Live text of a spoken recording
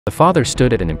The father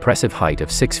stood at an impressive height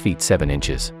of 6 feet 7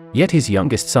 inches, yet his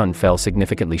youngest son fell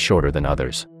significantly shorter than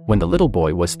others. When the little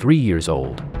boy was 3 years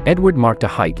old, Edward marked a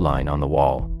height line on the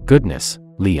wall. "Goodness,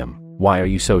 Liam, why are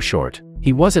you so short?"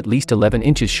 He was at least 11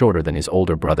 inches shorter than his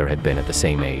older brother had been at the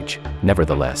same age.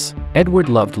 Nevertheless, Edward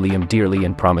loved Liam dearly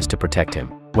and promised to protect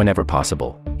him. Whenever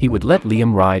possible, he would let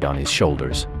Liam ride on his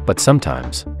shoulders. But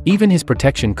sometimes, even his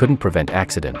protection couldn't prevent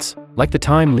accidents. Like the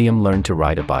time Liam learned to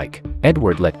ride a bike,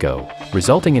 Edward let go,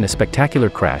 resulting in a spectacular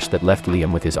crash that left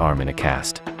Liam with his arm in a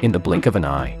cast. In the blink of an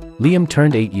eye, Liam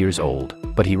turned 8 years old,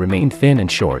 but he remained thin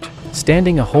and short,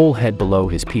 standing a whole head below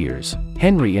his peers.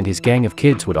 Henry and his gang of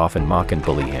kids would often mock and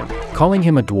bully him, calling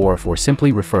him a dwarf or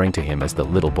simply referring to him as the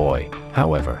little boy.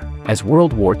 However, as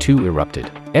World War II erupted,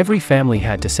 every family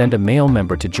had to send a male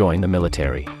member to join the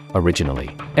military. Originally,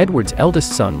 Edward's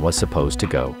eldest son was supposed to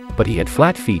go, but he had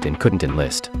flat feet and couldn't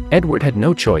enlist. Edward had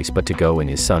no choice but to go in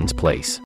his son's place.